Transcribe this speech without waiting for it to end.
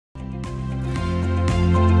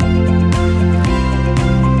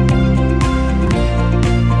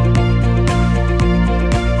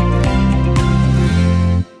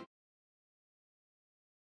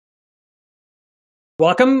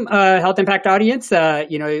Welcome, Health Impact audience.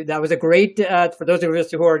 That was a great, for those of us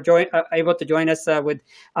who are able to join us with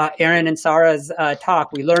Aaron and Sarah's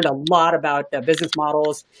talk. We learned a lot about business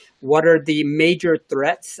models. What are the major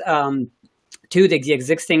threats to the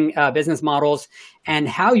existing business models, and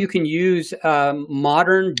how you can use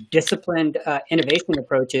modern, disciplined innovation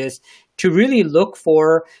approaches to really look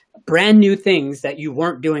for brand new things that you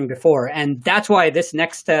weren't doing before. And that's why this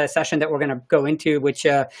next session that we're going to go into, which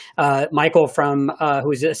Michael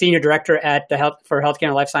who's a senior director at for Healthcare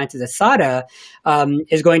and Life Sciences at SADA,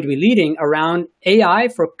 is going to be leading around AI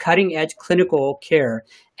for cutting edge clinical care.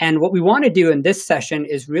 And what we want to do in this session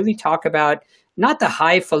is really talk about not the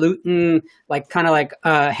highfalutin,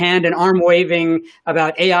 hand and arm waving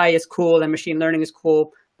about AI is cool and machine learning is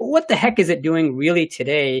cool. But what the heck is it doing really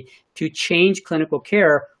today to change clinical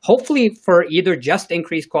care, hopefully for either just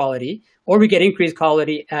increased quality or we get increased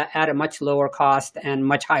quality at a much lower cost and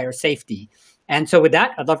much higher safety. And so with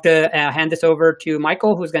that, I'd love to hand this over to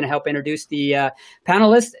Michael, who's going to help introduce the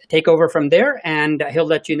panelists, take over from there, and he'll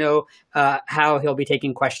let you know how he'll be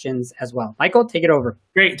taking questions as well. Michael, take it over.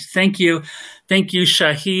 Great. Thank you. Thank you,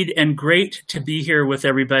 Shahid, and great to be here with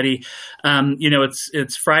everybody.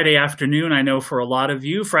 It's Friday afternoon, I know, for a lot of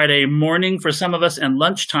you, Friday morning for some of us, and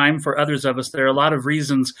lunchtime for others of us. There are a lot of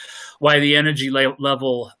reasons why the energy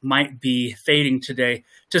level might be fading today,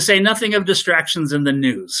 to say nothing of distractions in the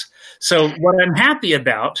news. So what I'm happy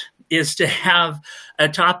about is to have a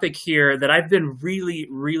topic here that I've been really,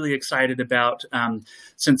 really excited about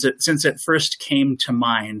since it first came to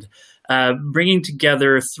mind. Bringing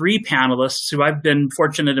together three panelists who I've been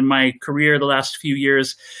fortunate in my career the last few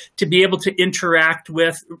years to be able to interact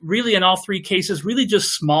with, really in all three cases, really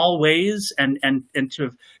just small ways, and to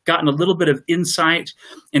have gotten a little bit of insight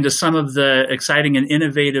into some of the exciting and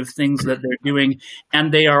innovative things that they're doing.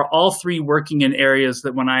 And they are all three working in areas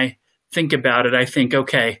that when I think about it, I think,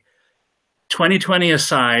 okay, 2020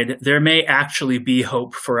 aside, there may actually be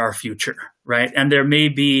hope for our future, right? And there may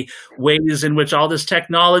be ways in which all this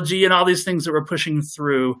technology and all these things that we're pushing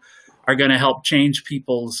through are going to help change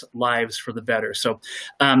people's lives for the better. So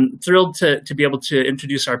thrilled to be able to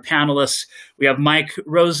introduce our panelists. We have Mike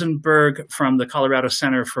Rosenberg from the Colorado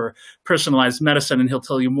Center for Personalized Medicine, and he'll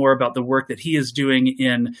tell you more about the work that he is doing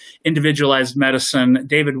in individualized medicine.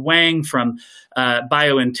 David Wang from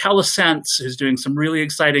Biointellisense, who's doing some really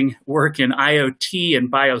exciting work in IoT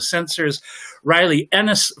and biosensors. Riley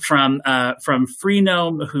Ennis from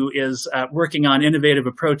Freenome, who is working on innovative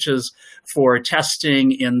approaches for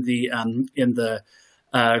testing in the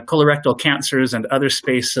colorectal cancers and other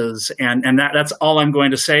spaces. And that's all I'm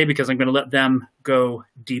going to say, because I'm going to let them go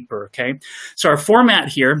deeper, okay? So our format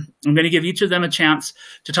here, I'm going to give each of them a chance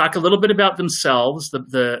to talk a little bit about themselves,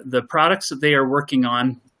 the products that they are working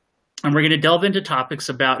on. And we're going to delve into topics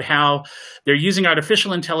about how they're using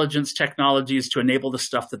artificial intelligence technologies to enable the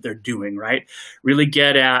stuff that they're doing, right? Really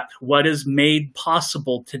get at what is made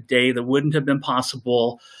possible today that wouldn't have been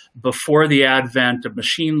possible before the advent of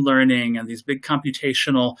machine learning and these big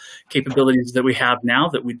computational capabilities that we have now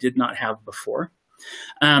that we did not have before.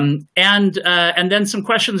 And then some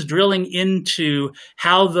questions drilling into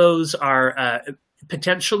how those are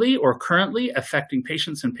potentially or currently affecting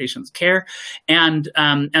patients and patients' care, and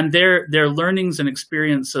their learnings and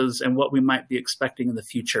experiences and what we might be expecting in the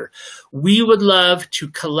future. We would love to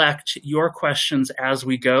collect your questions as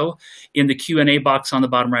we go in the Q&A box on the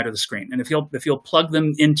bottom right of the screen. And if you'll plug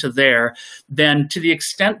them into there, then to the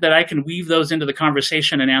extent that I can weave those into the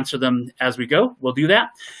conversation and answer them as we go, we'll do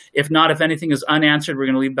that. If not, if anything is unanswered, we're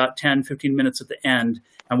going to leave about 10, 15 minutes at the end,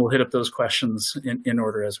 and we'll hit up those questions in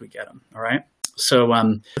order as we get them, all right? So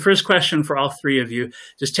the first question for all three of you,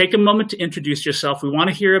 just take a moment to introduce yourself. We want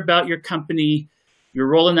to hear about your company, your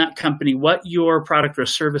role in that company, what your product or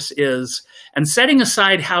service is, and setting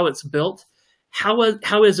aside how it's built, how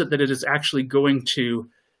is it that it is actually going to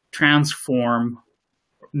transform,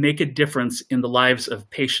 make a difference in the lives of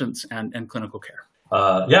patients and clinical care?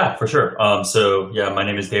 Yeah, for sure. My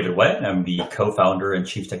name is David Wang. I'm the co-founder and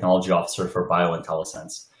chief technology officer for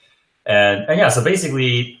Biointellisense. And yeah, so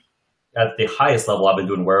basically, at the highest level, I've been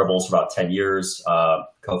doing wearables for about 10 years,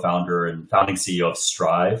 co-founder and founding CEO of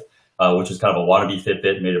Strive, which is kind of a wannabe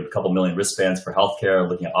Fitbit, made a couple million wristbands for healthcare,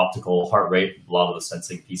 looking at optical heart rate, a lot of the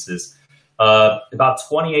sensing pieces. About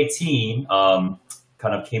 2018, kind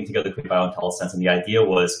of came together with Biointellisense, and the idea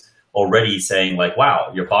was already saying like,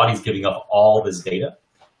 wow, your body's giving up all this data.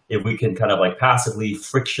 If we can kind of like passively,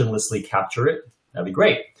 frictionlessly capture it, that'd be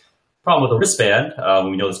great. Problem with the wristband,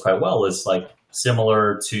 we know this quite well, is like,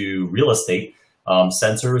 similar to real estate,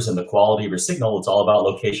 sensors and the quality of your signal, it's all about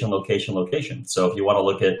location, location, location. So if you want to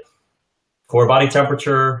look at core body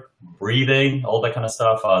temperature, breathing, all that kind of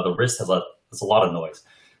stuff. The wrist has a lot of noise.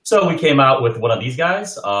 So we came out with one of these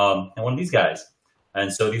guys and one of these guys.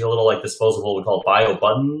 And so these are little like disposable, we call it bio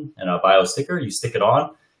button and a bio sticker. You stick it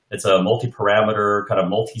on. It's a multi-parameter, kind of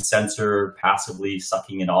multi-sensor, passively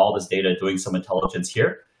sucking in all this data, doing some intelligence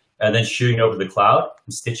here, and then shooting it over the cloud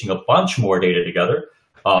and stitching a bunch more data together.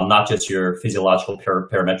 Not just your physiological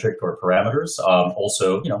parametric or parameters,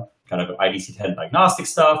 also, kind of IDC-10 diagnostic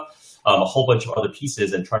stuff, a whole bunch of other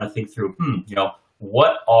pieces, and trying to think through,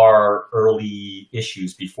 what are early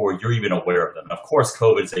issues before you're even aware of them? And of course,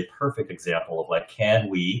 COVID is a perfect example of like, can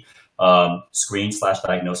we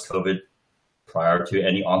screen/diagnose COVID prior to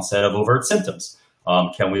any onset of overt symptoms?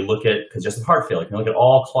 Can we look at congestive heart failure? Can we look at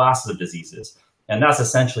all classes of diseases? And that's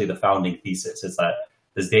essentially the founding thesis, is that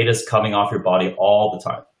this data is coming off your body all the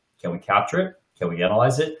time. Can we capture it? Can we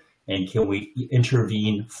analyze it? And can we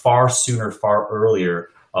intervene far sooner, far earlier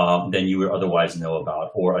than you would otherwise know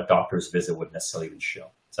about, or a doctor's visit would necessarily even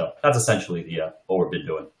show? So that's essentially what we've been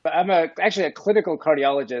doing. I'm actually a clinical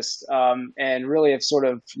cardiologist, and really have sort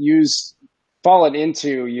of fallen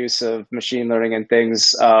into use of machine learning and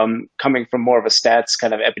things, coming from more of a stats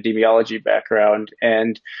kind of epidemiology background.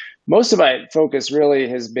 And most of my focus really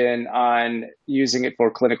has been on using it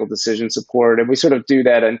for clinical decision support. And we sort of do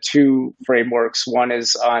that on two frameworks. One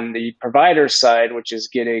is on the provider side, which is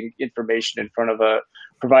getting information in front of a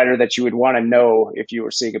provider that you would want to know if you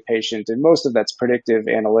were seeing a patient. And most of that's predictive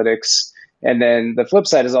analytics. And then the flip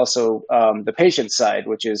side is also the patient side,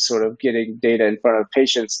 which is sort of getting data in front of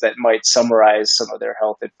patients that might summarize some of their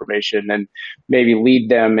health information and maybe lead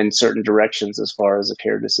them in certain directions as far as a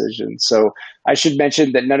care decision. So I should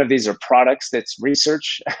mention that none of these are products. That's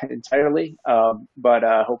research entirely. But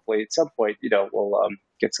hopefully at some point, we'll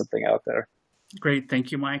get something out there. Great.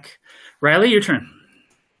 Thank you, Mike. Riley, your turn.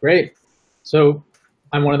 Great. So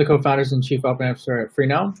I'm one of the co-founders and chief operating officer at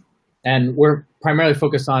Freenome, and we're primarily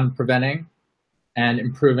focused on preventing and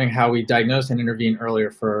improving how we diagnose and intervene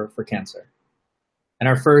earlier for cancer. And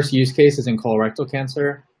our first use case is in colorectal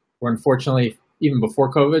cancer, where unfortunately, even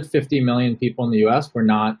before COVID, 50 million people in the US were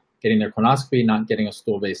not getting their colonoscopy, not getting a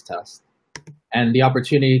stool-based test. And the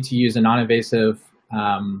opportunity to use a non-invasive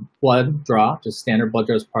blood draw, just standard blood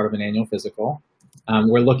draw as part of an annual physical.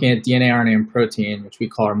 We're looking at DNA, RNA, and protein, which we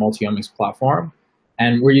call our multi-omics platform.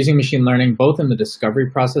 And we're using machine learning both in the discovery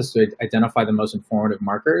process to identify the most informative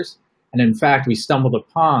markers. And in fact, we stumbled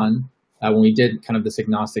upon, when we did kind of this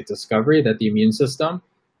agnostic discovery, that the immune system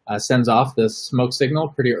sends off this smoke signal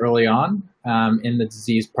pretty early on in the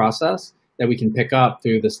disease process that we can pick up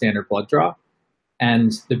through the standard blood draw.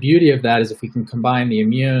 And the beauty of that is if we can combine the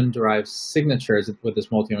immune-derived signatures with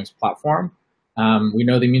this multi-omics platform, we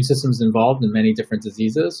know the immune system is involved in many different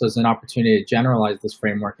diseases. So it's an opportunity to generalize this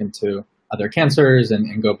framework into other cancers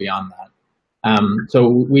and go beyond that. So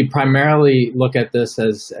we primarily look at this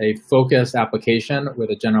as a focused application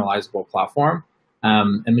with a generalizable platform.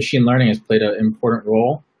 And machine learning has played an important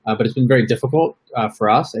role, but it's been very difficult for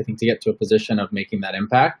us, I think, to get to a position of making that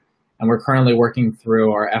impact. And we're currently working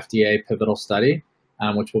through our FDA pivotal study,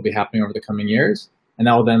 which will be happening over the coming years. And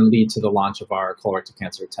that will then lead to the launch of our colorectal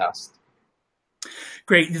cancer test.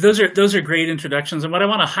 Great. Those are great introductions. And what I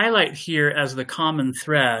want to highlight here as the common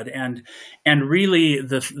thread and really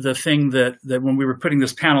the thing that when we were putting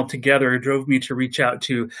this panel together drove me to reach out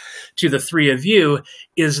to the three of you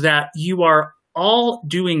is that you are all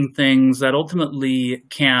doing things that ultimately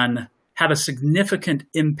can have a significant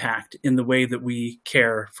impact in the way that we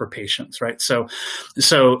care for patients, right? So,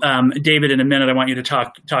 David, in a minute, I want you to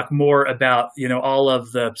talk more about, all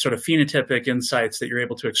of the sort of phenotypic insights that you're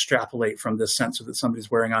able to extrapolate from this sensor that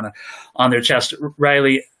somebody's wearing on their chest.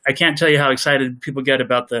 Riley, I can't tell you how excited people get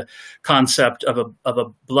about the concept of a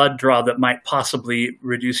blood draw that might possibly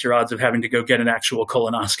reduce your odds of having to go get an actual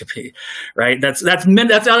colonoscopy, right? That's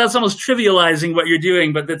almost trivializing what you're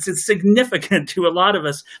doing, but it's significant to a lot of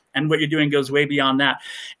us, and what you're doing goes way beyond that.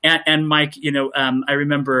 And Mike, I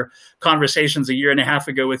remember conversations a year and a half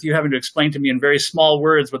ago with you having to explain to me in very small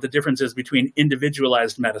words what the difference is between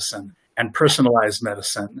individualized medicine and personalized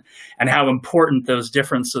medicine, and how important those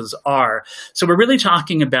differences are. So we're really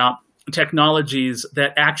talking about technologies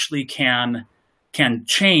that actually can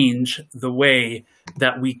change the way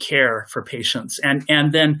that we care for patients,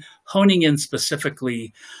 and then honing in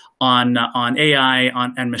specifically on AI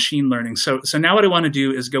and machine learning. So now what I want to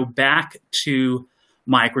do is go back to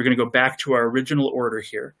Mike. We're going to go back to our original order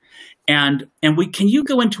here. And can you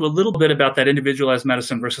go into a little bit about that individualized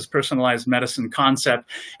medicine versus personalized medicine concept,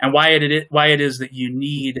 and why it is that you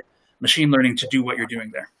need machine learning to do what you're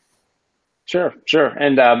doing there? Sure.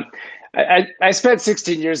 And I spent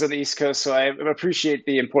 16 years on the East Coast, so I appreciate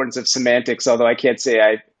the importance of semantics, although I can't say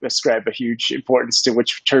I ascribe a huge importance to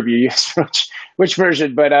which term you use for which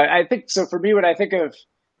version. But I think, so for me, when I think of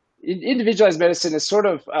individualized medicine is sort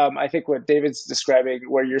of, I think what David's describing,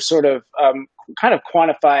 where you're sort of kind of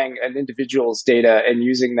quantifying an individual's data and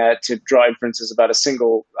using that to draw inferences about a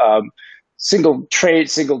single trait,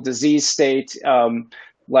 single disease state,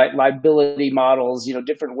 liability models,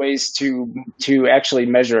 different ways to actually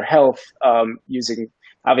measure health, using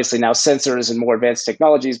obviously now sensors and more advanced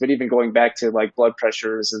technologies, but even going back to like blood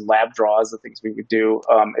pressures and lab draws, the things we would do,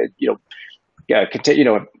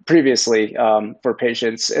 previously for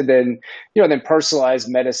patients, and then then personalized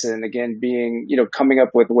medicine, again being coming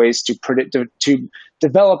up with ways to predict, to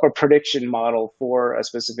develop a prediction model for a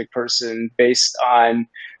specific person based on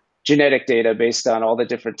genetic data, based on all the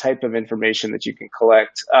different type of information that you can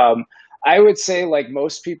collect. I would say, like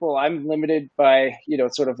most people, I'm limited by,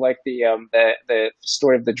 sort of like the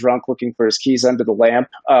story of the drunk looking for his keys under the lamp.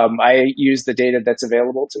 I use the data that's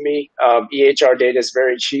available to me. EHR data is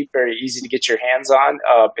very cheap, very easy to get your hands on.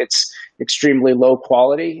 It's extremely low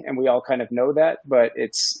quality, and we all kind of know that, but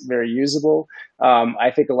it's very usable.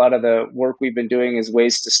 I think a lot of the work we've been doing is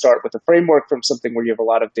ways to start with a framework from something where you have a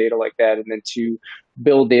lot of data like that, and then to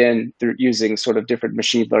build in through using sort of different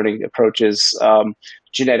machine learning approaches,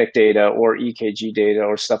 genetic data or EKG data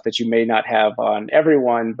or stuff that you may not have on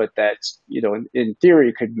everyone, but that, in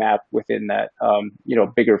theory could map within that,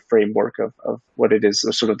 bigger framework of what it is,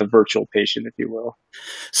 sort of the virtual patient, if you will.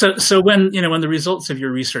 So when the results of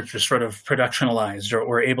your research are sort of productionalized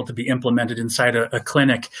or able to be implemented inside a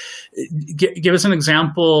clinic, give us an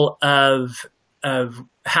example of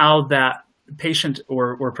how that patient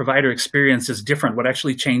or provider experience is different. What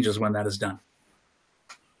actually changes when that is done?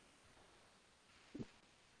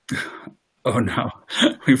 Oh no,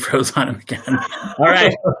 we froze on him again. All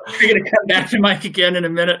right, we're going to come back to Mike again in a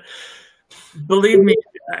minute. Believe me,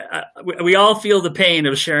 we all feel the pain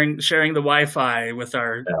of sharing the Wi-Fi with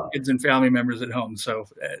our kids and family members at home. So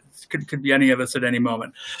it could be any of us at any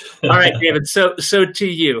moment. All right, David. So to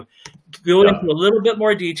you, go into a little bit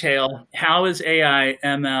more detail. How is AI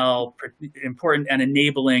ML important and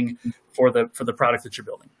enabling for the product that you're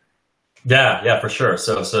building? Yeah, for sure.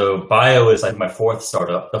 So Bio is like my fourth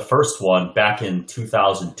startup. The first one back in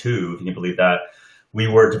 2002, if you can believe that, we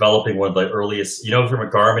were developing one of the earliest, from a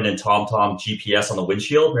Garmin and TomTom GPS on the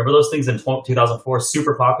windshield. Remember those things in 2004?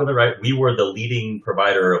 Super popular, right? We were the leading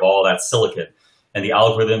provider of all that silicon and the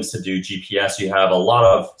algorithms to do GPS. You have a lot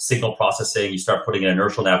of signal processing. You start putting in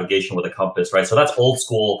inertial navigation with a compass, right? So that's old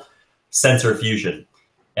school sensor fusion.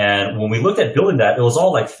 And when we looked at building that, it was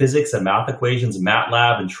all like physics and math equations,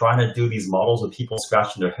 MATLAB, and trying to do these models with people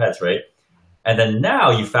scratching their heads, right? And then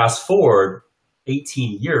now you fast forward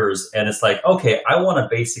 18 years and it's like, okay, I want to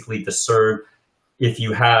basically discern if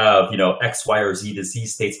you have, X, Y, or Z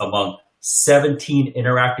disease states among 17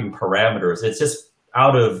 interacting parameters. It's just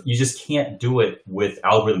you just can't do it with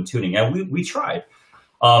algorithm tuning. And we tried.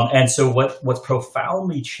 And so what's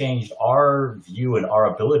profoundly changed our view and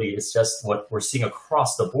our ability is just what we're seeing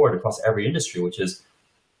across the board, across every industry, which is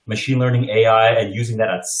machine learning, AI, and using that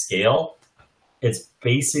at scale. It's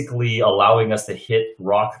basically allowing us to hit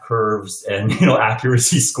rock curves and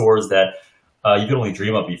accuracy scores that you could only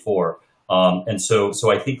dream of before. And so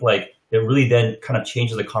I think like it really then kind of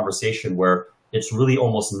changes the conversation where it's really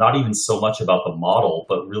almost not even so much about the model,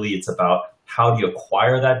 but really it's about how do you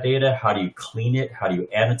acquire that data? How do you clean it? How do you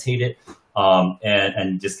annotate it?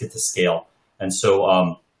 And just get to scale. And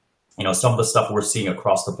so, some of the stuff we're seeing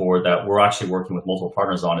across the board that we're actually working with multiple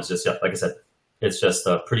partners on is just, like I said, it's just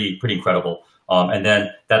pretty incredible. And then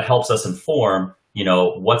that helps us inform,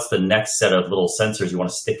 what's the next set of little sensors you want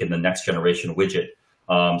to stick in the next generation widget.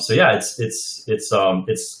 So yeah,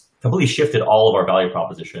 it's completely shifted all of our value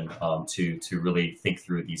proposition to really think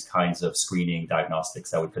through these kinds of screening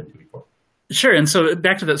diagnostics that we couldn't do before. Sure. And so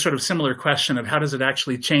back to that sort of similar question of how does it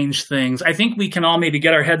actually change things? I think we can all maybe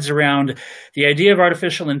get our heads around the idea of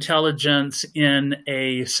artificial intelligence in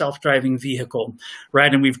a self-driving vehicle,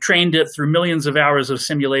 right? And we've trained it through millions of hours of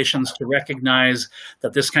simulations to recognize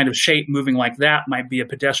that this kind of shape moving like that might be a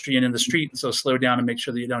pedestrian in the street. And so slow down and make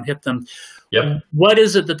sure that you don't hit them. Yep. What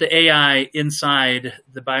is it that the AI inside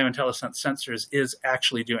the Biointellisense sensors is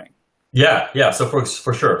actually doing? Yeah. So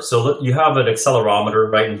for sure. So you have an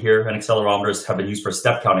accelerometer right in here, and accelerometers have been used for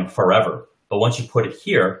step counting forever. But once you put it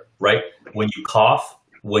here, right, when you cough,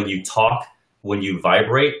 when you talk, when you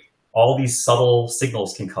vibrate, all these subtle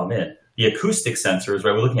signals can come in. The acoustic sensors,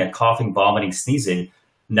 right, we're looking at coughing, vomiting, sneezing,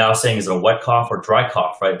 now saying is it a wet cough or dry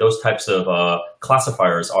cough, right? Those types of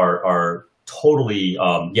classifiers are totally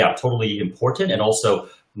important and also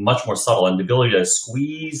much more subtle, and the ability to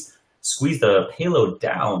squeeze the payload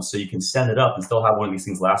down so you can send it up and still have one of these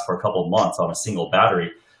things last for a couple of months on a single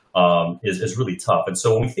battery is really tough. And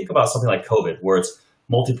so when we think about something like COVID, where it's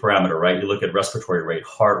multi-parameter, right? You look at respiratory rate,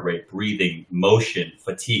 heart rate, breathing, motion,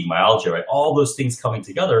 fatigue, myalgia, right? All those things coming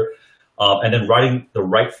together, and then writing the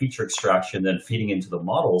right feature extraction, then feeding into the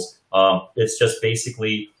models. It's just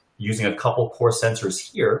basically using a couple core sensors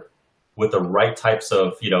here with the right types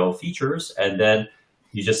of features, and then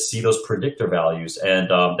you just see those predictor values. And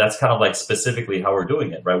that's kind of like specifically how we're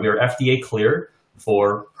doing it, right? We are FDA cleared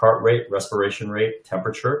for heart rate, respiration rate,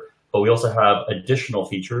 temperature, but we also have additional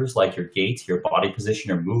features like your gait, your body position,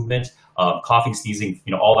 your movement, coughing, sneezing,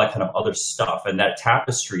 all that kind of other stuff. And that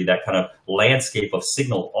tapestry, that kind of landscape of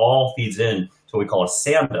signal all feeds in to what we call a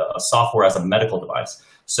SADA, a software as a medical device.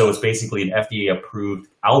 So it's basically an FDA approved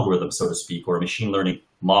algorithm, so to speak, or a machine learning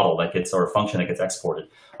model that gets, or a function that gets exported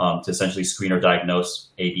to essentially screen or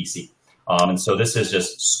diagnose ABC. And so this is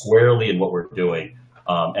just squarely in what we're doing.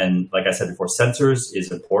 And like I said before, sensors is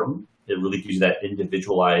important. It really gives you that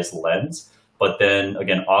individualized lens, but then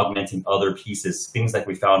again, augmenting other pieces, things like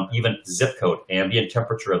we found, even zip code, ambient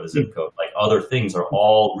temperature of the zip code, like other things are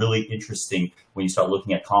all really interesting when you start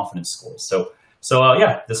looking at confidence scores. So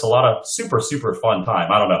yeah, there's a lot of super, super fun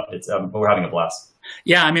time. I don't know. It's we're having a blast.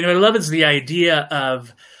 Yeah, I mean, what I love is the idea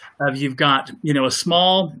of you've got a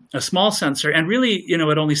small sensor, and really it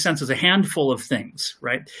only senses a handful of things,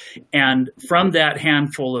 right? And from that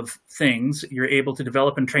handful of things, you're able to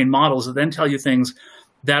develop and train models that then tell you things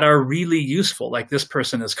that are really useful, like this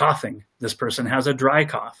person is coughing, this person has a dry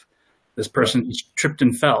cough, this person tripped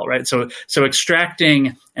and fell, right? So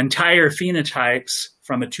extracting entire phenotypes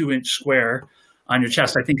from a 2-inch square on your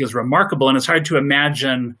chest, I think, is remarkable, and it's hard to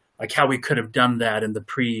imagine like how we could have done that in the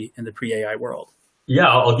pre-AI world. Yeah,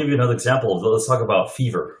 I'll give you another example. Let's talk about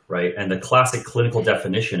fever, right? And the classic clinical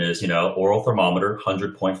definition is, oral thermometer,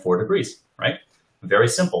 100.4 degrees, right? Very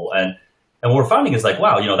simple. And what we're finding is like,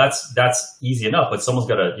 wow, that's easy enough, but someone's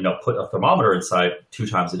got to, put a thermometer inside 2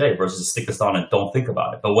 times a day versus stick this on and don't think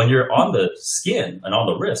about it. But when you're on the skin and on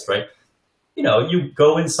the wrist, right? You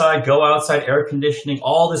go inside, go outside, air conditioning,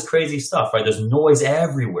 all this crazy stuff, right? There's noise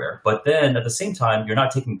everywhere. But then at the same time, you're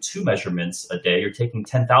not taking 2 measurements a day, you're taking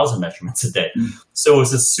 10,000 measurements a day. So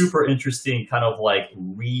it's a super interesting kind of like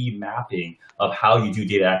remapping of how you do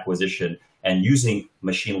data acquisition and using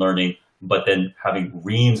machine learning, but then having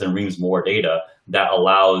reams and reams more data that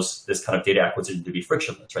allows this kind of data acquisition to be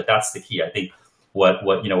frictionless, right? That's the key. I think what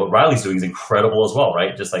Riley's doing is incredible as well,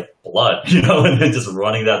 right? Just like blood, and then just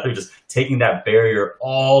running that through, just taking that barrier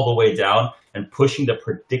all the way down and pushing the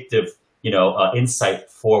predictive,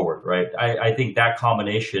 insight forward, right? I think that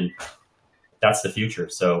combination, that's the future.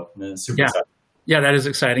 So super exciting. Yeah, that is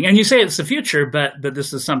exciting. And you say it's the future, but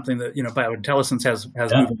this is something that Biointellisense has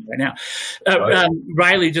moving right now.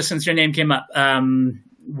 Riley, just since your name came up,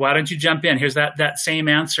 why don't you jump in? Here's that same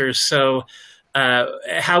answer. So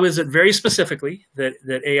how is it very specifically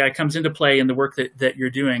that AI comes into play in the work that you're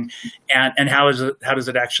doing, and how does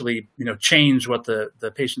it actually change what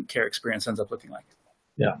the patient care experience ends up looking like?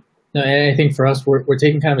 Yeah, no, and I think for us we're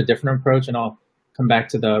taking kind of a different approach, and I'll come back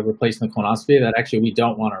to the replacing the colonoscopy. That actually we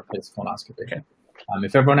don't want to replace colonoscopy. Okay.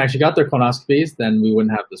 If everyone actually got their colonoscopies, then we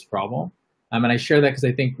wouldn't have this problem. And I share that because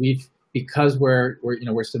I think because we're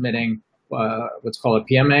submitting what's called a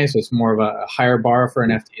PMA, so it's more of a higher bar for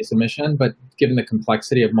an FDA submission. But given the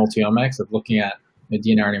complexity of multi-omics, of looking at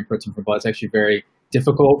DNA, RNA, and protein from blood, it's actually very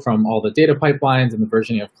difficult from all the data pipelines and the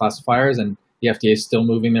versioning of classifiers. And the FDA is still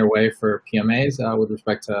moving their way for PMAs with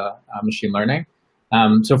respect to machine learning.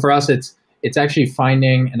 So for us, it's actually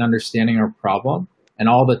finding and understanding our problem and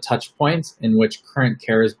all the touch points in which current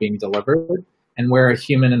care is being delivered, and where a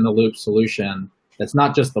human-in-the-loop solution that's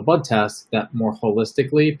not just the blood test, that more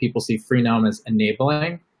holistically, people see Freenome as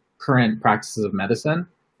enabling current practices of medicine,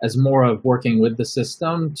 as more of working with the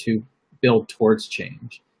system to build towards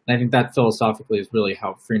change. And I think that philosophically is really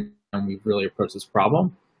how Freenome we've really approached this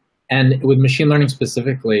problem. And with machine learning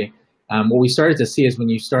specifically, what we started to see is when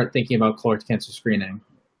you start thinking about colorectal cancer screening,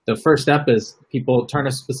 the first step is people turn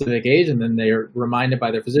a specific age and then they're reminded by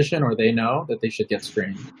their physician, or they know that they should get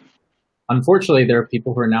screened. Unfortunately, there are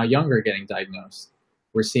people who are now younger getting diagnosed.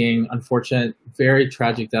 We're seeing unfortunate, very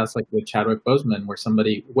tragic deaths like with Chadwick Boseman, where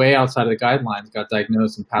somebody way outside of the guidelines got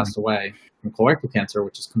diagnosed and passed away from colorectal cancer,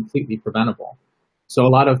 which is completely preventable. So a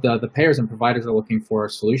lot of the payers and providers are looking for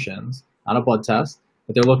solutions, not a blood test,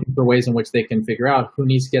 but they're looking for ways in which they can figure out who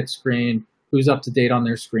needs to get screened, who's up to date on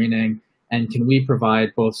their screening, and can we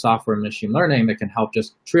provide both software and machine learning that can help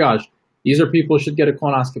just triage. These are people who should get a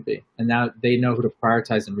colonoscopy, and now they know who to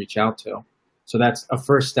prioritize and reach out to. So that's a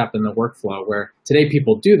first step in the workflow where today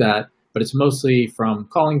people do that, but it's mostly from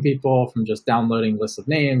calling people, from just downloading lists of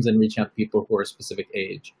names and reaching out to people who are a specific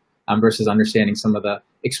age, versus understanding some of the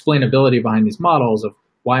explainability behind these models of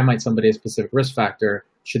why might somebody a specific risk factor,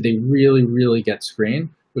 should they really, really get screened,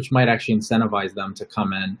 which might actually incentivize them to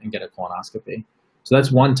come in and get a colonoscopy. So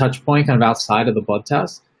that's one touch point kind of outside of the blood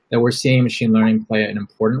test that we're seeing machine learning play an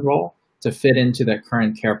important role to fit into that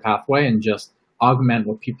current care pathway and just augment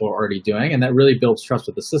what people are already doing. And that really builds trust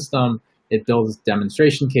with the system. It builds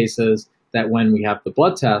demonstration cases that when we have the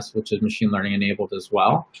blood test, which is machine learning enabled as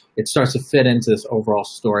well, it starts to fit into this overall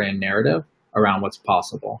story and narrative around what's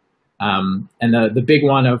possible. And the big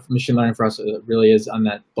one of machine learning for us really is on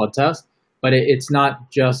that blood test, but it's not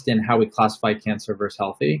just in how we classify cancer versus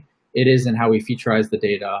healthy. It is in how we featurize the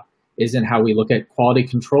data, is in how we look at quality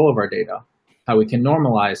control of our data, how we can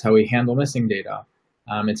normalize, how we handle missing data.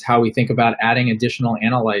 It's how we think about adding additional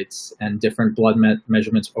analytes and different blood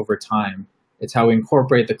measurements over time. It's how we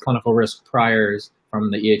incorporate the clinical risk priors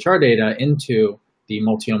from the EHR data into the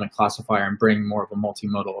multi-omic classifier and bring more of a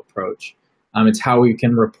multimodal approach. It's how we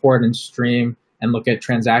can report and stream and look at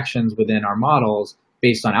transactions within our models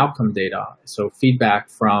based on outcome data. So feedback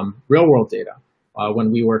from real world data,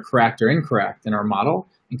 when we were correct or incorrect in our model,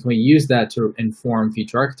 and can we use that to inform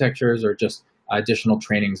future architectures or just additional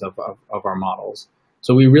trainings of our models.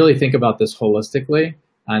 So we really think about this holistically,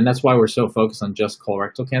 and that's why we're so focused on just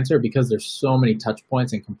colorectal cancer, because there's so many touch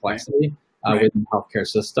points and complexity within the healthcare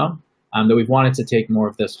system that we've wanted to take more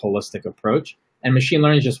of this holistic approach. And machine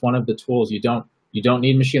learning is just one of the tools. You don't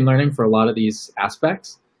need machine learning for a lot of these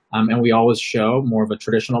aspects, and we always show more of a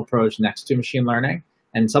traditional approach next to machine learning.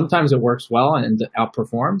 And sometimes it works well and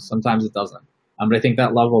outperforms, sometimes it doesn't. But I think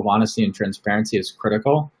that level of honesty and transparency is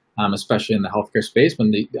critical, especially in the healthcare space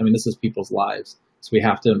when this is people's lives. So we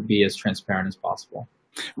have to be as transparent as possible.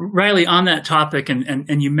 Riley, on that topic,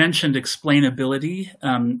 and you mentioned explainability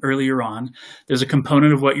earlier on, there's a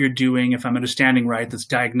component of what you're doing, if I'm understanding right, that's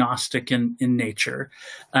diagnostic in nature.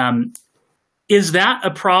 Is that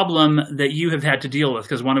a problem that you have had to deal with?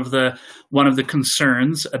 Because one of the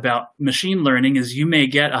concerns about machine learning is you may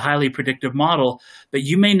get a highly predictive model, but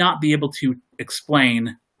you may not be able to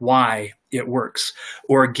explain why it works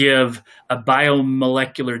or give a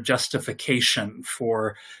biomolecular justification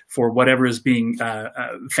for whatever is being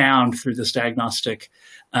found through this diagnostic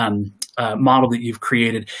model that you've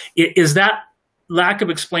created. Is that lack of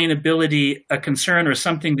explainability a concern or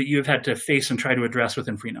something that you have had to face and try to address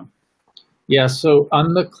within Freenome? Yeah, so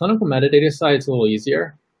on the clinical metadata side, it's a little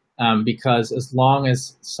easier because as long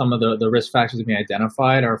as some of the risk factors being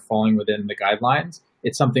identified are falling within the guidelines,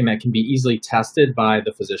 it's something that can be easily tested by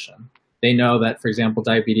the physician. They know that, for example,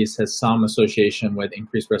 diabetes has some association with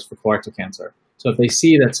increased risk for colorectal cancer. So if they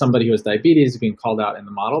see that somebody who has diabetes is being called out in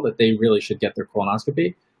the model, that they really should get their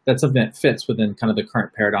colonoscopy, that's something that fits within kind of the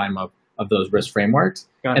current paradigm of those risk frameworks.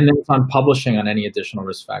 And then it's on publishing on any additional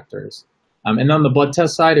risk factors. And on the blood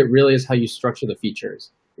test side, it really is how you structure the features.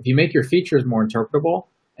 If you make your features more interpretable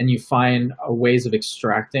and you find ways of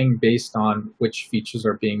extracting based on which features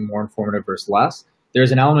are being more informative versus less,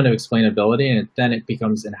 there's an element of explainability, and then it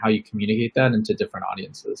becomes in how you communicate that into different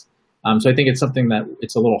audiences. So I think it's something that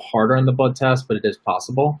it's a little harder in the blood test, but it is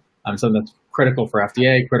possible. Something that's critical for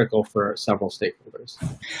FDA, critical for several stakeholders.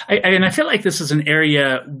 And I feel like this is an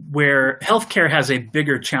area where healthcare has a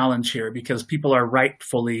bigger challenge here because people are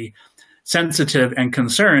rightfully sensitive and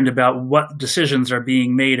concerned about what decisions are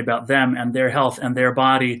being made about them and their health and their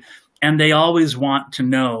body. And they always want to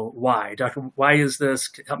know why. Doctor, why is this?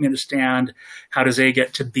 Help me understand. How does A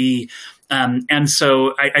get to B? And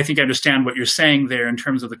so I think I understand what you're saying there in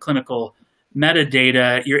terms of the clinical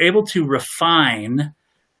metadata. You're able to refine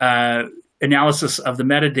analysis of the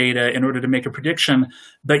metadata in order to make a prediction,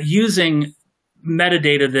 but using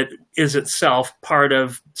metadata that is itself part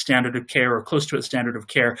of standard of care or close to its standard of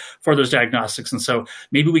care for those diagnostics. And so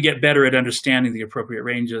maybe we get better at understanding the appropriate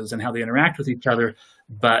ranges and how they interact with each other,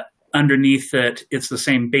 but underneath it, it's the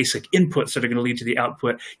same basic inputs that are going to lead to the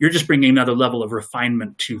output. You're just bringing another level of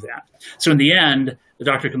refinement to that. So in the end, the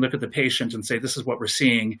doctor can look at the patient and say, this is what we're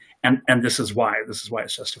seeing, and this is why. This is why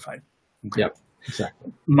it's justified. Okay. Yep,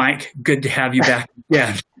 exactly. Mike, good to have you back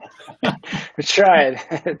again. We tried.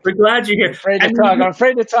 We're glad you're here. I'm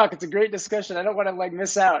afraid to talk. It's a great discussion. I don't want to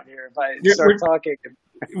miss out here if I start talking.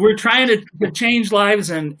 We're trying to change lives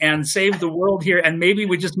and save the world here, and maybe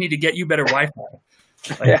we just need to get you better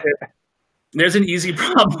Wi-Fi. There's an easy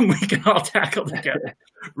problem we can all tackle together.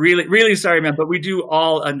 Really, really sorry, man, but we do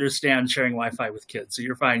all understand sharing Wi-Fi with kids. So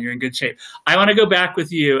you're fine. You're in good shape. I want to go back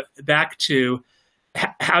with you, back to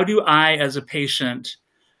how do I, as a patient,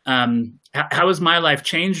 How has my life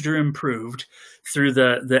changed or improved through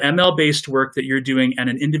the ML-based work that you're doing and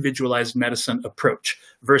an individualized medicine approach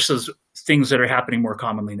versus things that are happening more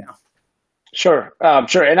commonly now? Sure,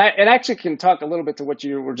 sure. And I actually can talk a little bit to what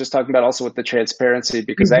you were just talking about also with the transparency,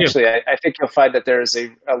 because actually I think you'll find that there is a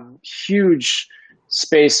huge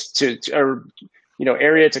space or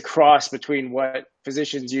area to cross between what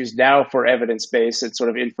physicians use now for evidence-based and sort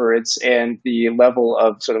of inference and the level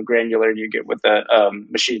of sort of granularity you get with the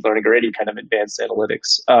machine learning or any kind of advanced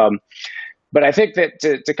analytics. But I think that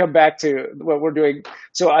to come back to what we're doing,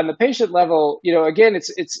 so on the patient level, again,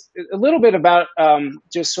 it's a little bit about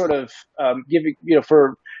just sort of giving,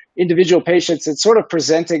 for individual patients, it's sort of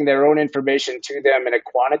presenting their own information to them in a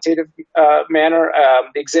quantitative manner.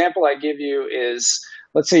 The example I give you is,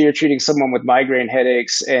 let's say you're treating someone with migraine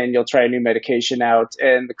headaches and you'll try a new medication out,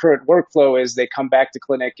 and the current workflow is they come back to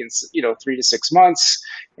clinic in 3 to 6 months,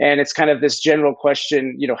 and it's kind of this general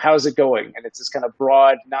question, how's it going? And it's this kind of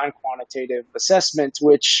broad, non-quantitative assessment,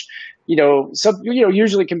 which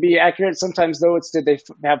usually can be accurate. Sometimes though, it's did they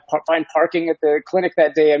find parking at the clinic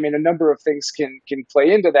that day? I mean, a number of things can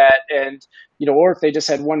play into that, and or if they just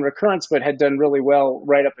had one recurrence but had done really well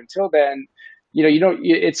right up until then.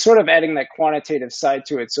 It's sort of adding that quantitative side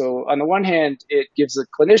to it. So on the one hand, it gives the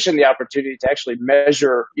clinician the opportunity to actually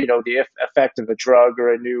measure, the effect of a drug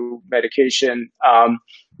or a new medication,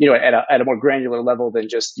 at a more granular level than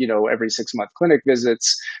just, every 6-month clinic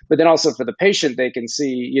visits. But then also for the patient, they can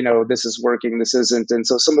see, this is working, this isn't. And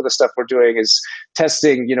so some of the stuff we're doing is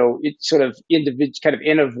testing, sort of kind of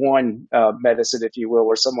N of one medicine, if you will,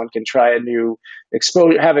 where someone can try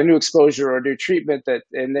have a new exposure or a new treatment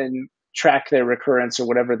and then track their recurrence or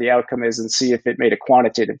whatever the outcome is and see if it made a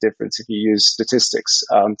quantitative difference if you use statistics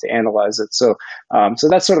to analyze it. So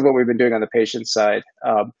that's sort of what we've been doing on the patient side.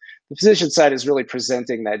 The physician side is really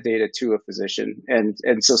presenting that data to a physician. And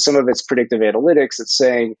so some of it's predictive analytics. It's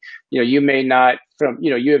saying, you may not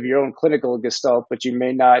you have your own clinical gestalt, but you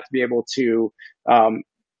may not be able to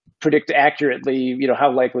predict accurately,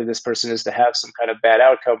 how likely this person is to have some kind of bad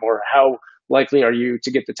outcome, or how likely are you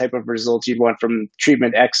to get the type of results you'd want from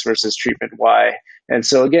treatment X versus treatment Y. And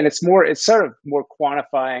so again, it's sort of more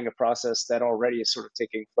quantifying a process that already is sort of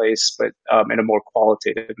taking place, but in a more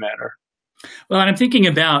qualitative manner. Well, and I'm thinking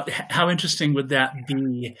about how interesting would that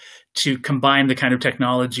be to combine the kind of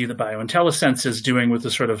technology that Biointellisense is doing with the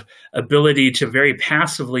sort of ability to very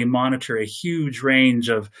passively monitor a huge range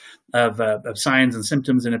of signs and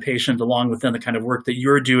symptoms in a patient, along with then the kind of work that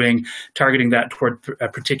you're doing, targeting that toward a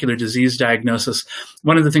particular disease diagnosis.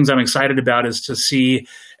 One of the things I'm excited about is to see,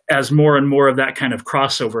 as more and more of that kind of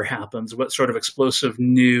crossover happens, what sort of explosive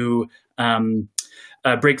new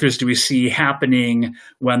breakthroughs do we see happening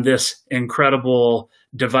when this incredible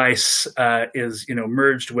device is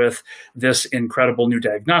merged with this incredible new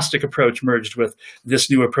diagnostic approach, merged with this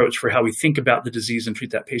new approach for how we think about the disease and treat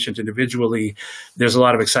that patient individually. There's a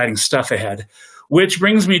lot of exciting stuff ahead, which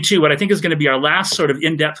brings me to what I think is going to be our last sort of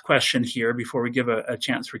in-depth question here before we give a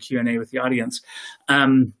chance for Q&A with the audience.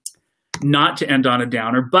 Not to end on a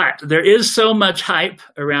downer, but there is so much hype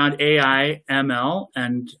around AI, ML,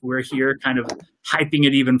 and we're here kind of hyping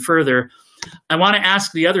it even further. I want to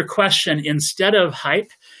ask the other question instead of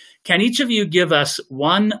hype. Can each of you give us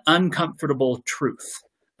one uncomfortable truth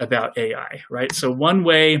about AI, right? So one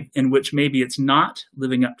way in which maybe it's not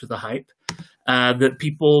living up to the hype that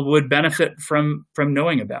people would benefit from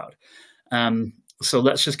knowing about. So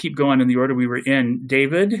let's just keep going in the order we were in.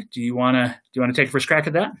 David, do you want to take a first crack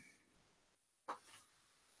at that?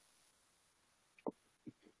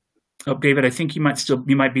 Oh, David, I think you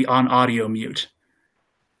might be on audio mute.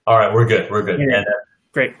 All right, we're good. We're good. Yeah. And,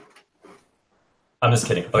 great. I'm just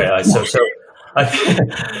kidding. Okay, so too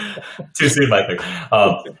soon, I think.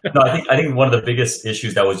 No, I think one of the biggest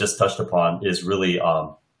issues that was just touched upon is really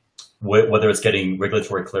whether it's getting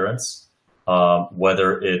regulatory clearance,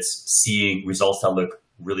 whether it's seeing results that look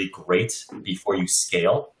really great before you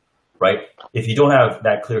scale, right? If you don't have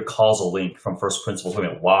that clear causal link from first principles,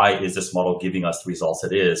 why is this model giving us the results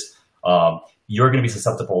it is? You're going to be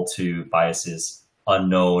susceptible to biases,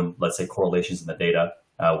 unknown, let's say, correlations in the data.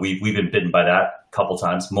 We've been bitten by that a couple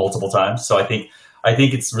times, multiple times. So I think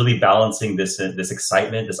it's really balancing this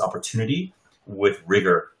excitement, this opportunity with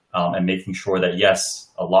rigor, and making sure that, yes,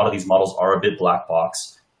 a lot of these models are a bit black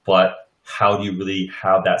box, but how do you really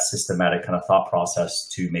have that systematic kind of thought process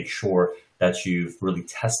to make sure that you've really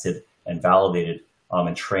tested and validated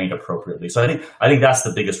and trained appropriately? So I think that's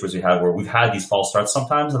the biggest risk we have, where we've had these false starts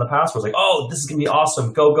sometimes in the past where it's like, oh, this is going to be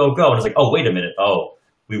awesome, go, go, go. And it's like, oh, wait a minute. Oh,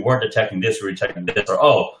 we weren't detecting this, we were detecting this. Or,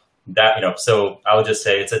 oh, that, so I would just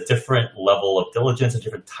say it's a different level of diligence, a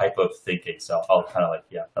different type of thinking. So I'll kind of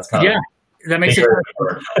that's kind of that makes it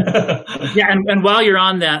yeah. And while you're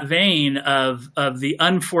on that vein of the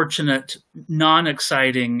unfortunate,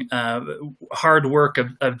 non-exciting, hard work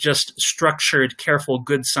of just structured, careful,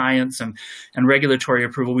 good science and regulatory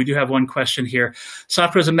approval, we do have one question here.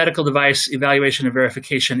 Software as a medical device evaluation and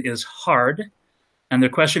verification is hard. And the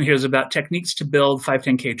question here is about techniques to build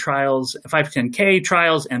 510K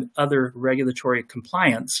trials and other regulatory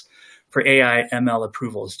compliance for AI ML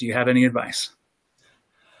approvals. Do you have any advice?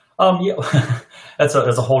 Yeah, that's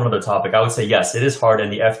a whole other topic. I would say, yes, it is hard.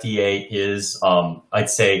 And the FDA is, I'd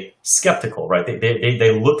say, skeptical, right?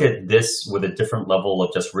 They look at this with a different level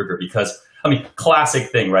of just rigor because,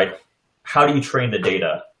 classic thing, right? How do you train the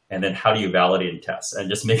data? And then how do you validate and test? And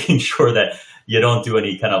just making sure that you don't do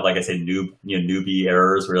any kind of, like I say, newbie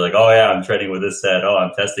errors where you're like, oh yeah, I'm training with this set. Oh,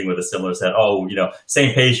 I'm testing with a similar set. Oh,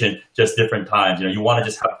 same patient, just different times. You want to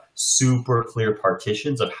just have super clear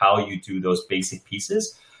partitions of how you do those basic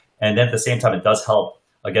pieces. And then at the same time, it does help,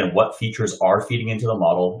 again, what features are feeding into the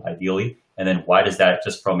model, ideally. And then why does that,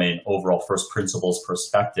 just from an overall first principles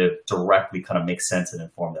perspective, directly kind of make sense and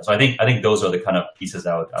inform that? So I think those are the kind of pieces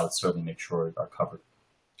I would certainly make sure are covered.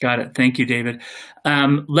 Got it. Thank you, David.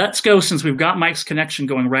 Let's go, since we've got Mike's connection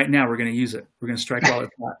going right now, we're going to use it. We're going to strike while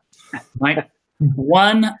it's hot. Mike,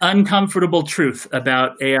 one uncomfortable truth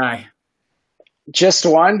about AI. Just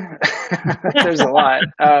one? There's a lot.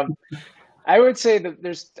 I would say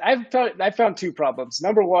that I found two problems.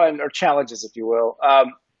 Number one, or challenges, if you will.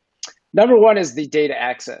 Number one is the data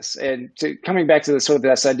access. And coming back to this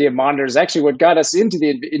idea of monitors, actually what got us into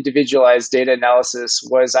the individualized data analysis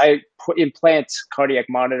was I implant cardiac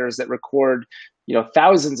monitors that record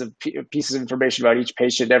thousands of pieces of information about each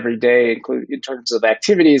patient every day, including in terms of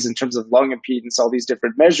activities, in terms of lung impedance, all these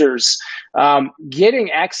different measures.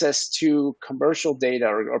 Getting access to commercial data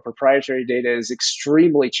or proprietary data is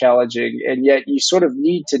extremely challenging, and yet you sort of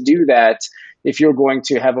need to do that if you're going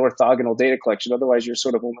to have orthogonal data collection. Otherwise, you're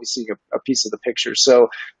sort of only seeing a piece of the picture. So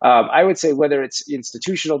I would say whether it's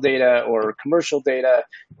institutional data or commercial data,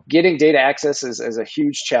 getting data access is a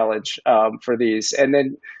huge challenge for these. And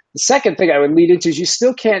then the second thing I would lead into is you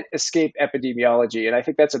still can't escape epidemiology. And I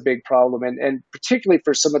think that's a big problem. And particularly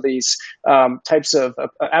for some of these types of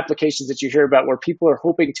applications that you hear about where people are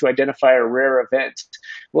hoping to identify a rare event.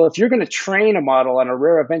 Well, if you're going to train a model on a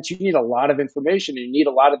rare event, you need a lot of information. You need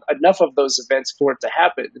enough of those events for it to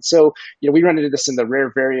happen. And so, we run into this in the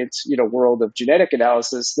rare variant, world of genetic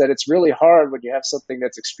analysis, that it's really hard when you have something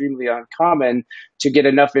that's extremely uncommon to get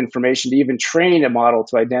enough information to even train a model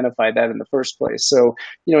to identify that in the first place. So,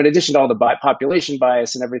 in addition to all the population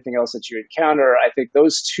bias and everything else that you encounter, I think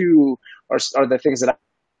those two are the things that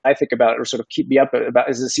I think about or sort of keep me up about,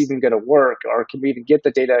 is this even going to work, or can we even get the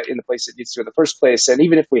data in the place it needs to in the first place? And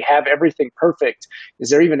even if we have everything perfect, is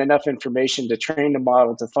there even enough information to train the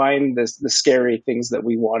model to find the scary things that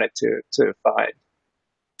we want it to find?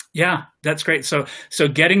 Yeah, that's great. So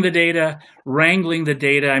getting the data, wrangling the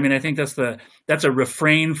data. I think that's a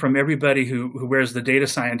refrain from everybody who wears the data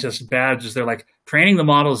scientist badge. Is they're like, training the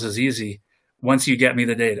models is easy once you get me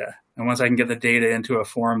the data, and once I can get the data into a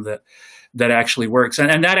form that actually works.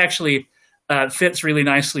 And that actually fits really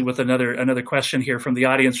nicely with another question here from the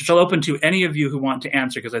audience, which I'll open to any of you who want to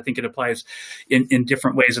answer, because I think it applies in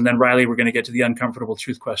different ways. And then Riley, we're going to get to the uncomfortable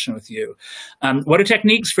truth question with you. What are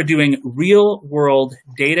techniques for doing real world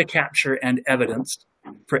data capture and evidence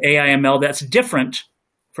for AI ML that's different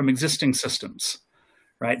from existing systems,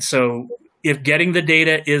 right? So if getting the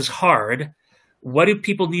data is hard, what do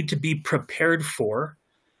people need to be prepared for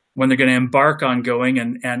when they're going to embark on going,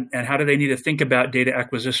 and how do they need to think about data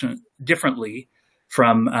acquisition differently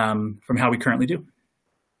from how we currently do?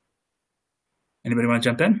 Anybody want to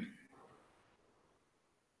jump in?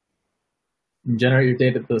 Generate your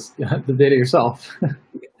data, the data yourself.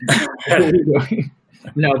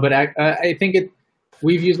 No, but I think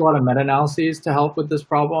we've used a lot of meta-analyses to help with this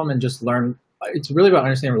problem and just learn. It's really about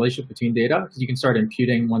understanding the relationship between data, because you can start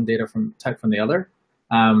imputing one data type from the other.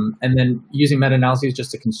 And then using meta-analyses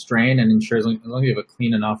just to constrain and ensure, as long as you have a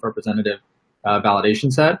clean enough representative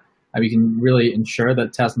validation set, we can really ensure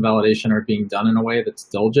that test and validation are being done in a way that's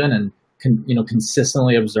diligent and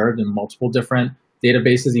consistently observed in multiple different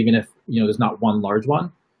databases, even if there's not one large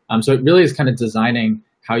one. So it really is kind of designing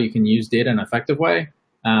how you can use data in an effective way,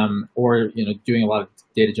 or doing a lot of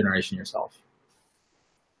data generation yourself.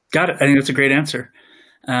 Got it. I think that's a great answer.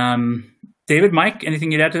 David, Mike,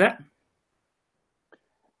 anything you'd add to that?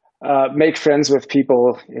 Make friends with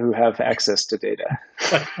people who have access to data.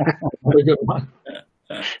 Very good one.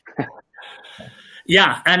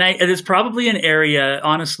 Yeah, and it is probably an area,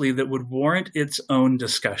 honestly, that would warrant its own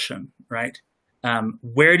discussion, right?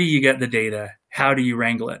 Where do you get the data? How do you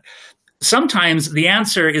wrangle it? Sometimes the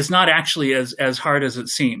answer is not actually as hard as it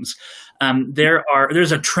seems.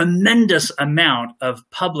 There's a tremendous amount of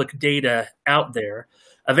public data out there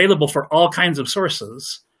available for all kinds of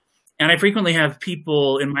sources. And I frequently have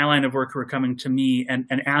people in my line of work who are coming to me and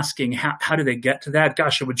asking, how do they get to that?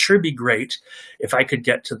 Gosh, it would sure be great if I could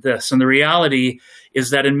get to this. And the reality is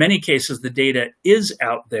that in many cases, the data is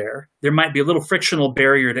out there. There might be a little frictional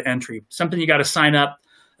barrier to entry, something you got to sign up,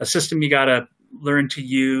 a system you got to learn to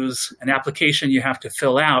use, an application you have to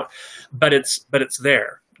fill out, but it's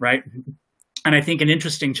there, right? And I think an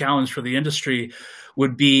interesting challenge for the industry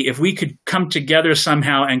would be if we could come together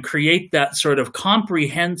somehow and create that sort of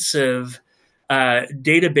comprehensive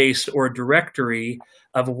database or directory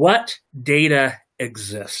of what data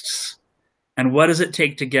exists and what does it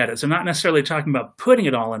take to get it. So not necessarily talking about putting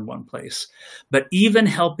it all in one place, but even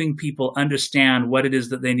helping people understand what it is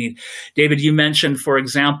that they need. David, you mentioned, for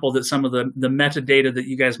example, that some of the metadata that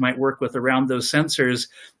you guys might work with around those sensors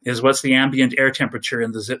is what's the ambient air temperature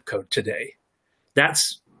in the zip code today.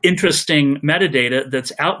 That's interesting metadata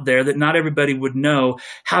that's out there that not everybody would know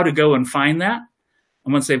how to go and find that.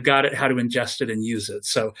 And once they've got it, how to ingest it and use it.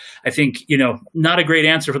 So I think, not a great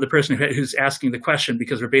answer for the person who's asking the question,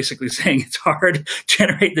 because we're basically saying it's hard to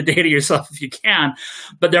generate the data yourself if you can.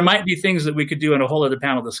 But there might be things that we could do in a whole other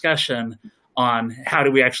panel discussion on how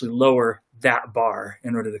do we actually lower that bar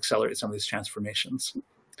in order to accelerate some of these transformations.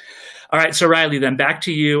 All right, so Riley, then back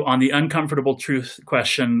to you on the uncomfortable truth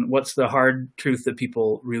question. What's the hard truth that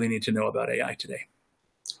people really need to know about AI today?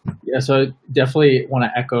 Yeah, so I definitely want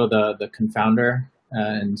to echo the confounder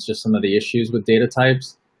and just some of the issues with data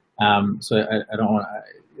types. So I don't want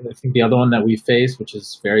to, I think the other one that we face, which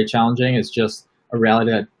is very challenging, is just a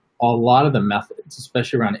reality that a lot of the methods,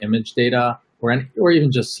 especially around image data or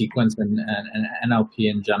even just sequence and NLP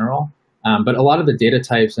in general, but a lot of the data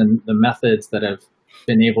types and the methods that have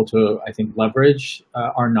been able to, I think, leverage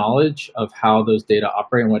our knowledge of how those data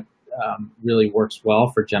operate and what really works well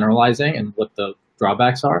for generalizing and what the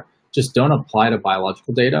drawbacks are, just don't apply to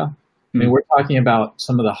biological data. I mean, we're talking about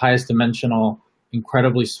some of the highest dimensional,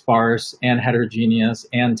 incredibly sparse and heterogeneous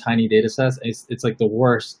and tiny data sets. It's like the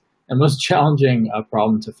worst and most challenging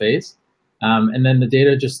problem to face. And then the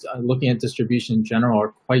data, just looking at distribution in general,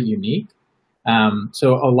 are quite unique.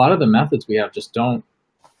 So a lot of the methods we have just don't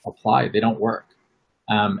apply. They don't work.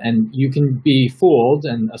 And you can be fooled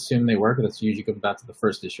and assume they work. That's usually goes back to the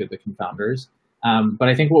first issue of the confounders. But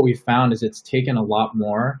I think what we found is it's taken a lot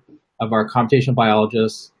more of our computational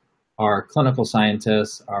biologists, our clinical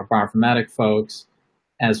scientists, our bioinformatic folks,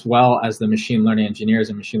 as well as the machine learning engineers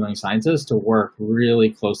and machine learning scientists to work really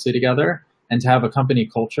closely together and to have a company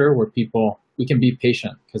culture where we can be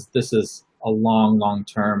patient, because this is a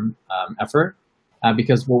long-term effort.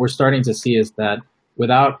 Because what we're starting to see is that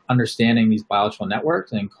without understanding these biological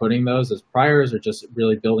networks and encoding those as priors, or just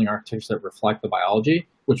really building architectures that reflect the biology,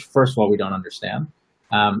 which first of all, we don't understand,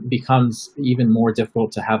 becomes even more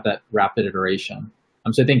difficult to have that rapid iteration.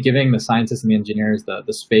 So I think giving the scientists and the engineers the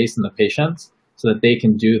space and the patience so that they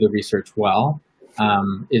can do the research well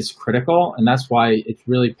is critical. And that's why it's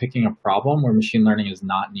really picking a problem where machine learning is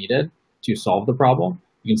not needed to solve the problem.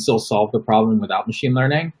 You can still solve the problem without machine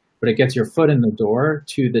learning, but it gets your foot in the door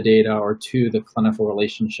to the data or to the clinical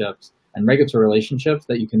relationships and regulatory relationships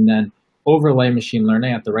that you can then overlay machine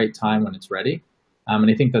learning at the right time when it's ready. And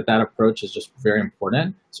I think that approach is just very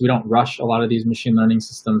important. So we don't rush a lot of these machine learning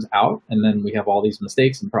systems out, and then we have all these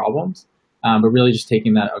mistakes and problems, but really just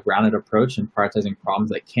taking a grounded approach and prioritizing problems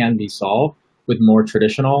that can be solved with more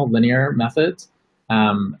traditional linear methods,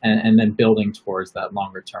 and then building towards that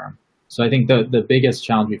longer term. So I think the biggest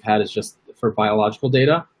challenge we've had is just for biological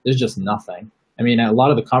data, there's just nothing. I mean, at a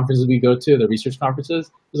lot of the conferences we go to, the research conferences,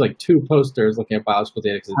 there's like 2 posters looking at biological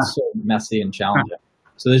data because it's so messy and challenging.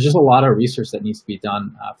 So there's just a lot of research that needs to be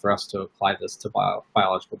done for us to apply this to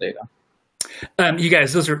biological data. You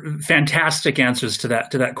guys, those are fantastic answers to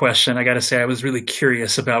that question. I got to say, I was really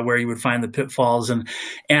curious about where you would find the pitfalls, and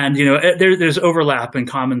there's overlap and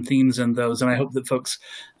common themes in those. And I hope that folks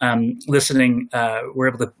listening were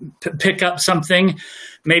able to pick up something,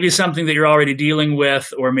 maybe something that you're already dealing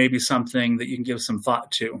with, or maybe something that you can give some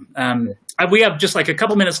thought to. We have just like a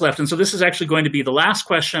couple minutes left, and so this is actually going to be the last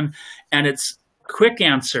question, and it's quick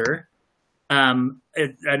answer,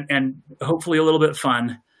 and hopefully a little bit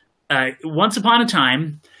fun. Once upon a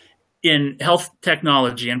time in health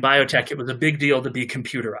technology and biotech, it was a big deal to be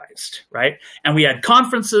computerized, right? And we had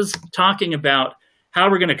conferences talking about how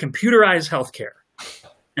we're going to computerize healthcare.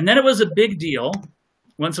 And then it was a big deal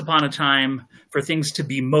once upon a time for things to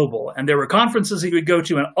be mobile. And there were conferences that you would go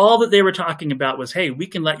to, and all that they were talking about was, hey, we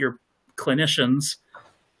can let your clinicians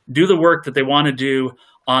do the work that they want to do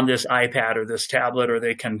on this iPad or this tablet, or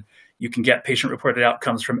you can get patient-reported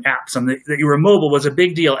outcomes from apps. And that you were mobile was a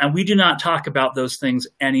big deal. And we do not talk about those things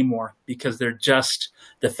anymore because they're just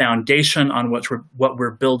the foundation on what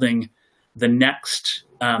we're building the next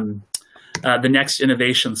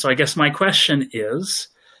innovation. So I guess my question is,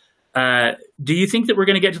 do you think that we're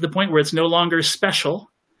going to get to the point where it's no longer special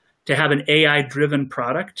to have an AI-driven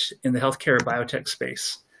product in the healthcare or biotech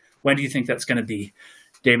space? When do you think that's going to be?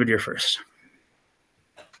 David, you're first.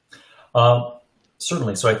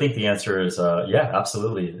 Certainly. So I think the answer is, yeah,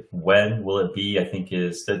 absolutely. When will it be? I think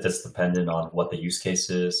that's dependent on what the use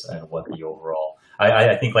case is and what the overall.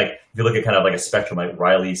 I think like if you look at kind of like a spectrum, like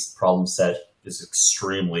Riley's problem set is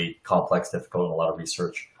extremely complex, difficult, and a lot of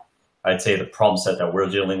research. I'd say the problem set that we're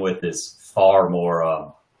dealing with is far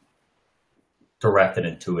more direct and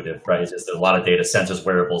intuitive, right? It's just a lot of data, sensors,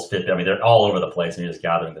 wearables, Fitbit. I mean, they're all over the place, and you're just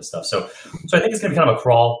gathering this stuff. So I think it's going to be kind of a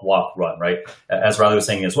crawl, walk, run, right? As Riley was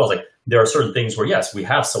saying as well, it's like there are certain things where, yes, we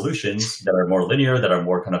have solutions that are more linear, that are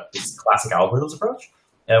more kind of this classic algorithms approach.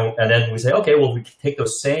 And then we say, okay, well, we can take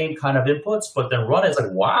those same kind of inputs, but then run it. It's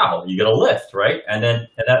like, wow, you get a lift, right? And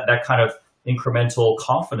that kind of incremental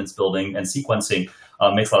confidence building and sequencing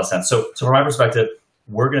makes a lot of sense. So from my perspective,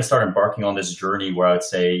 we're going to start embarking on this journey where I would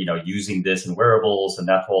say, using this in wearables and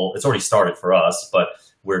that whole, it's already started for us, but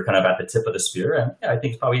we're kind of at the tip of the spear. And yeah, I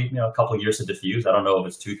think it's probably, a couple of years to diffuse. I don't know if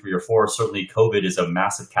it's 2, 3, or 4. Certainly COVID is a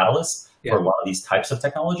massive catalyst for a lot of these types of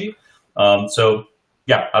technology. So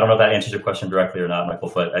yeah, I don't know if that answers your question directly or not,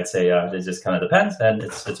 Michael, but I'd say it just kind of depends, and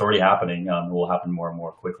it's already happening. It will happen more and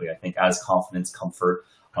more quickly, I think, as confidence, comfort,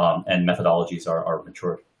 and methodologies are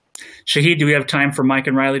matured. Shahid, do we have time for Mike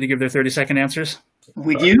and Riley to give their 30-second answers?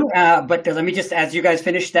 We do, but let me just, as you guys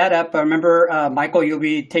finish that up, remember, Michael, you'll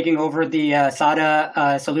be taking over the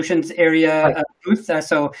SADA solutions area booth.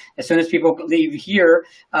 So as soon as people leave here,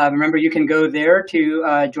 remember you can go there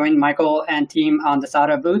to join Michael and team on the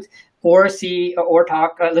SADA booth, or see or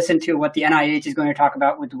talk, listen to what the NIH is going to talk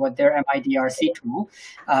about with what their MIDRC tool.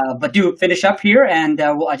 But do finish up here, and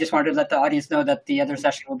I just wanted to let the audience know that the other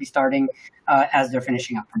session will be starting as they're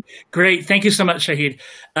finishing up. Great, thank you so much, Shahid.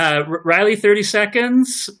 Riley, 30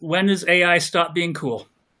 seconds. When does AI stop being cool?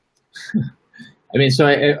 I mean, so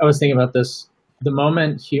I was thinking about this. The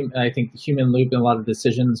moment I think the human loop and a lot of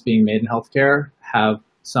decisions being made in healthcare have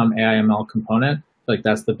some AI/ML component, like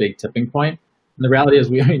that's the big tipping point. And the reality is,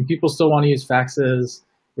 people still want to use faxes.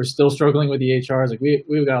 We're still struggling with EHRs. Like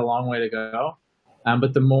we've got a long way to go.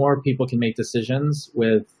 But the more people can make decisions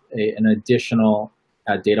with an additional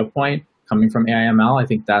data point coming from AI/ML, I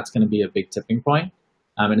think that's going to be a big tipping point.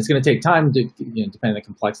 And it's going to take time to, depending on the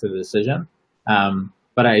complexity of the decision.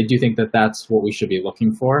 But I do think that that's what we should be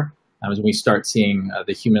looking for as we start seeing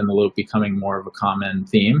the human in the loop becoming more of a common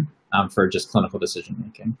theme for just clinical decision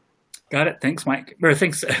making. Got it. Thanks, Mike. Or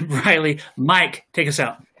thanks, Riley. Mike, take us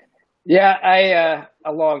out. Yeah,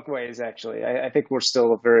 a long ways, actually. I think we're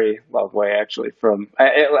still a very long way, actually, from...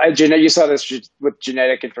 you saw this with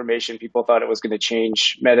genetic information. People thought it was going to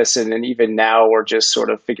change medicine, and even now we're just sort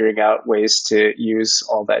of figuring out ways to use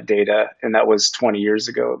all that data, and that was 20 years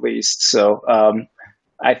ago at least. So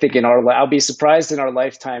I think I'll be surprised in our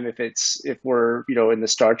lifetime if we're, in the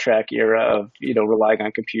Star Trek era of, relying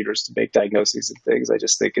on computers to make diagnoses and things. I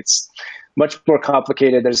just think it's much more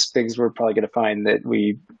complicated. There's things we're probably going to find that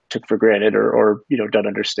we took for granted or don't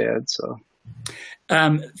understand. So.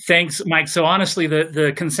 Thanks, Mike. So honestly,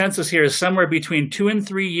 the consensus here is somewhere between 2 and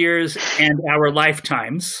 3 years and our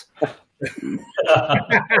lifetimes.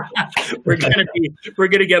 We're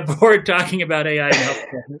gonna get bored talking about AI in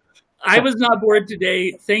healthcare. I was not bored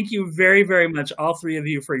today. Thank you very, very much, all three of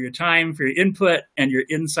you, for your time, for your input and your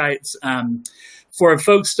insights. For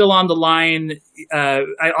folks still on the line,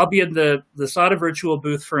 I'll be in the SADA virtual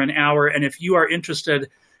booth for an hour. And if you are interested,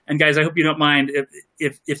 and guys, I hope you don't mind,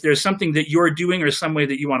 if there's something that you're doing or some way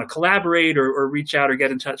that you want to collaborate or reach out or get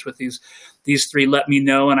in touch with these three, let me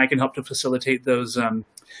know, and I can help to facilitate those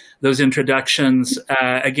introductions.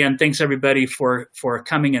 Again, thanks everybody for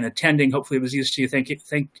coming and attending. Hopefully it was useful to you.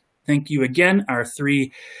 Thank you again, our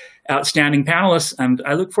three outstanding panelists, and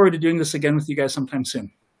I look forward to doing this again with you guys sometime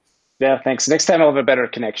soon. Yeah, thanks. Next time I'll have a better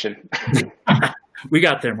connection. We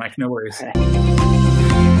got there, Mike. No worries.